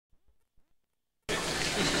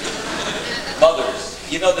Mothers.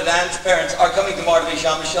 You know that Anne's parents are coming tomorrow to meet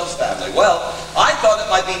Jean-Michel's family. Well, I thought it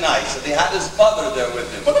might be nice if he had his mother there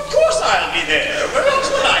with him. Well, of course I'll be there. Where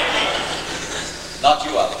else would I be? Not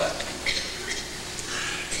you out there.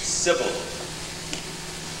 Sybil.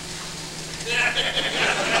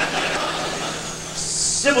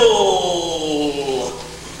 Sybil.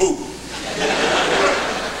 Who?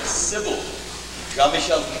 Sybil.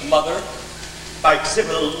 Jean-Michel's mother. By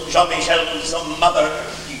Sybil, Jean-Michel's mother,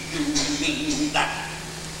 do you mean that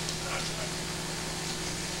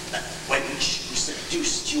wench who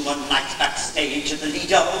seduced you one night backstage at the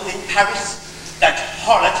Lido in Paris? That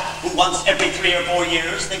harlot who once every 3 or 4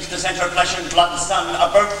 years thinks to send her flesh and blood son a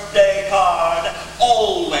birthday card,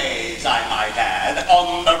 always, I might add,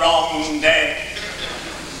 on the wrong day.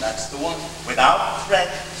 That's the one. Without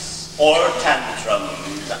threats or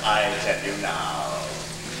tantrums, I tell you now.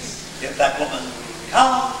 If that woman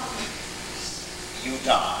comes, you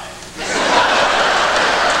die.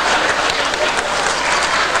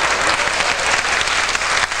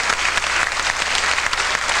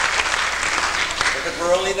 If it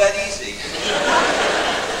were only that easy.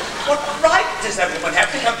 What right does everyone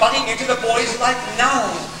have to come butting into the boy's life now?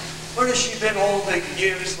 Where has she been all the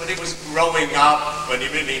years when he was growing up, when he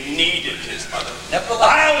really needed his mother?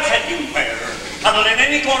 I'll tell you where. Huddled in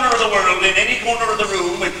any corner of the world, in any corner of the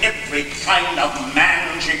room, with every kind of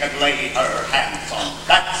man she could lay her hands on.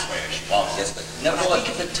 That's where she was. Yes, but I think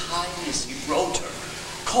of the times he wrote her,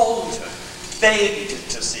 called her, begged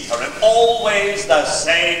to see her, and always the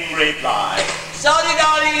same reply. Sorry,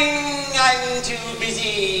 darling, I'm too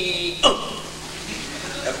busy.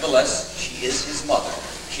 Nevertheless, she is his mother.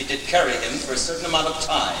 She did carry him for a certain amount of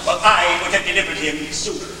time. Well, I would have delivered him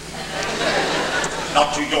sooner.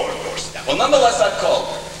 Not to your doorstep. Well, nonetheless, I've called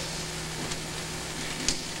her.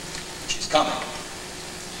 She's coming.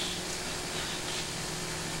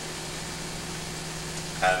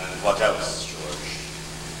 And what else, George?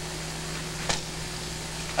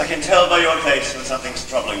 I can tell by your face when something's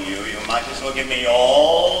troubling you. You might as well give me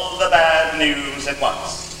all the bad news at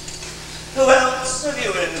once. Who else have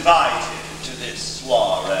you invited to this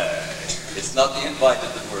soiree? It's not the invited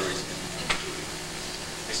that worries me.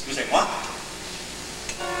 Excuse me, what?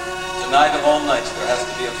 Tonight of all nights, there has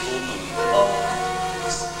to be a full moon. Oh,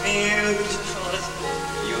 it's beautiful, isn't it?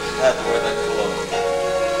 You had to wear that cologne.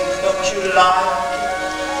 Don't you like?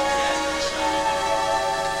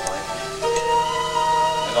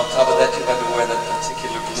 And on top of that, you had to wear that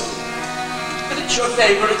particular blue. But it's your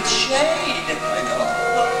favorite shade. I know.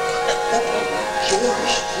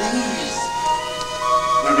 George, please.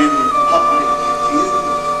 We're in public view.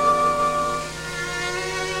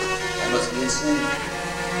 I must be insane.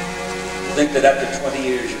 To think that after 20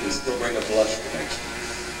 years, you can still bring a blush to next to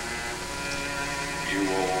You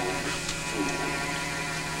old fool.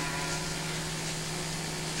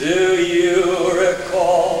 Do you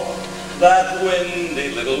recall that windy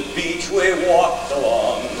little beach we walked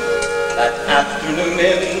along? That afternoon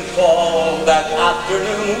in fall, that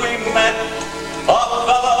afternoon we met. A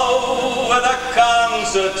fellow with a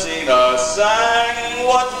concertina sang.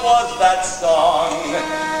 What was that song?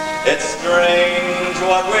 It's strange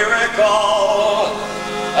what we recall,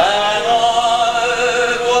 and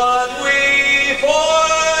odd what we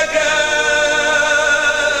forget.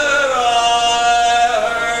 I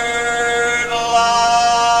heard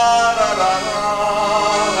la da da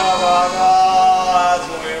da da da as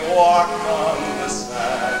we walked on the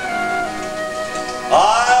sand. I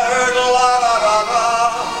heard la da da da.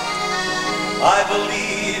 I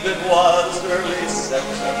believe it was early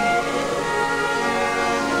September.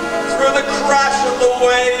 Through the crash of the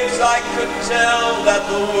waves, I could tell that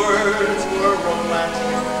the words were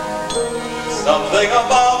romantic. Something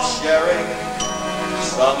about sharing,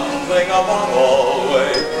 something about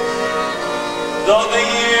always. Though the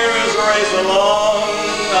years race along,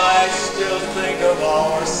 I still think of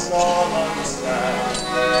our song on the sand.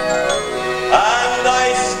 And I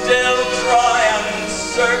still try and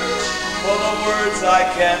search for the words I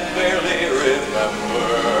can barely remember.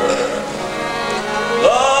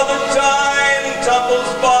 Though the time tumbles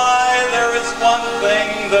by, there is one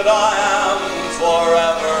thing that I am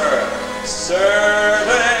forever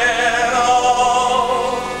certain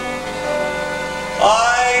of. I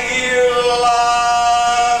hear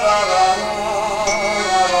la da da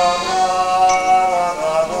da da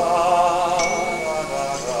da da da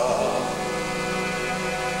da,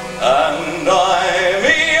 and I'm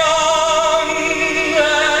young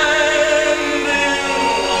and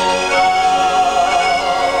in love.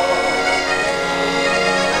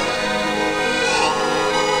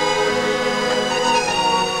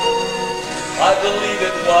 I believe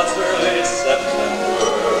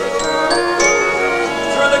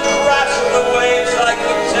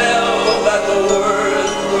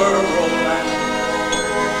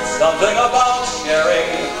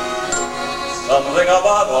something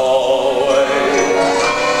about always.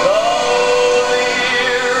 Though the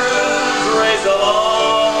years race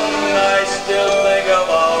along, I still think of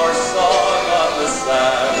our song on the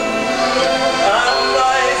sand. And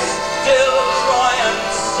I still try and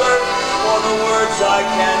search for the words I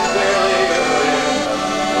can barely remember.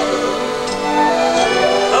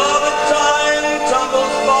 Though the time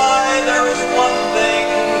tumbles by, there is one thing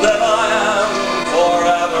that I am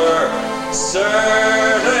forever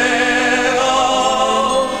certain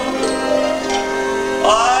of.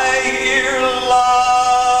 I hear la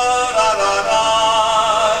da da da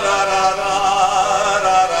da da da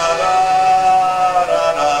da da da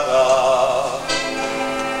da da,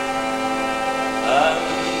 and I'm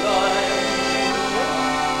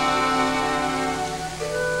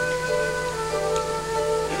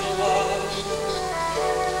in love.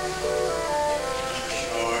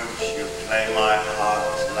 George, you play my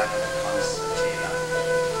heart like a concertina.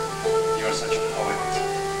 You're such a poet.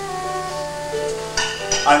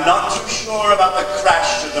 I'm not too sure about the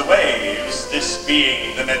crash of the waves, this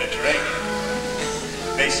being the Mediterranean.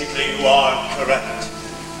 Basically, you are correct.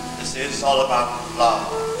 This is all about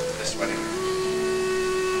love, this wedding.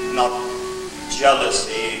 Not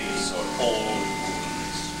jealousies or old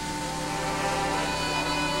wounds.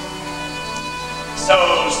 So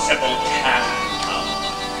Sybil can come.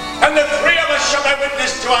 And the three of us shall bear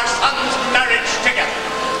witness to our son's marriage together,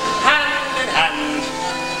 hand in hand,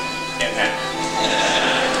 in hand.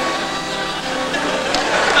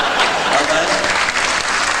 Albin,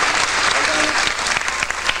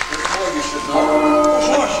 there's more you should know.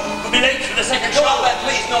 George, we'll be late for the second show. No, Albin,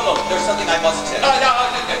 please, no, there's something I must tell.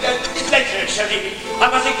 It's later, Shelley. I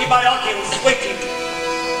mustn't keep my audience waiting.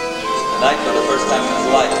 Tonight, for the first time in his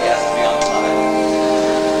life, he asked me on time.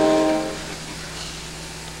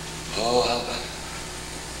 Oh, Albin,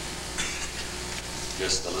 you're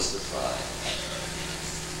still a surprise.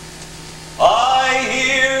 I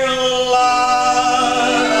hear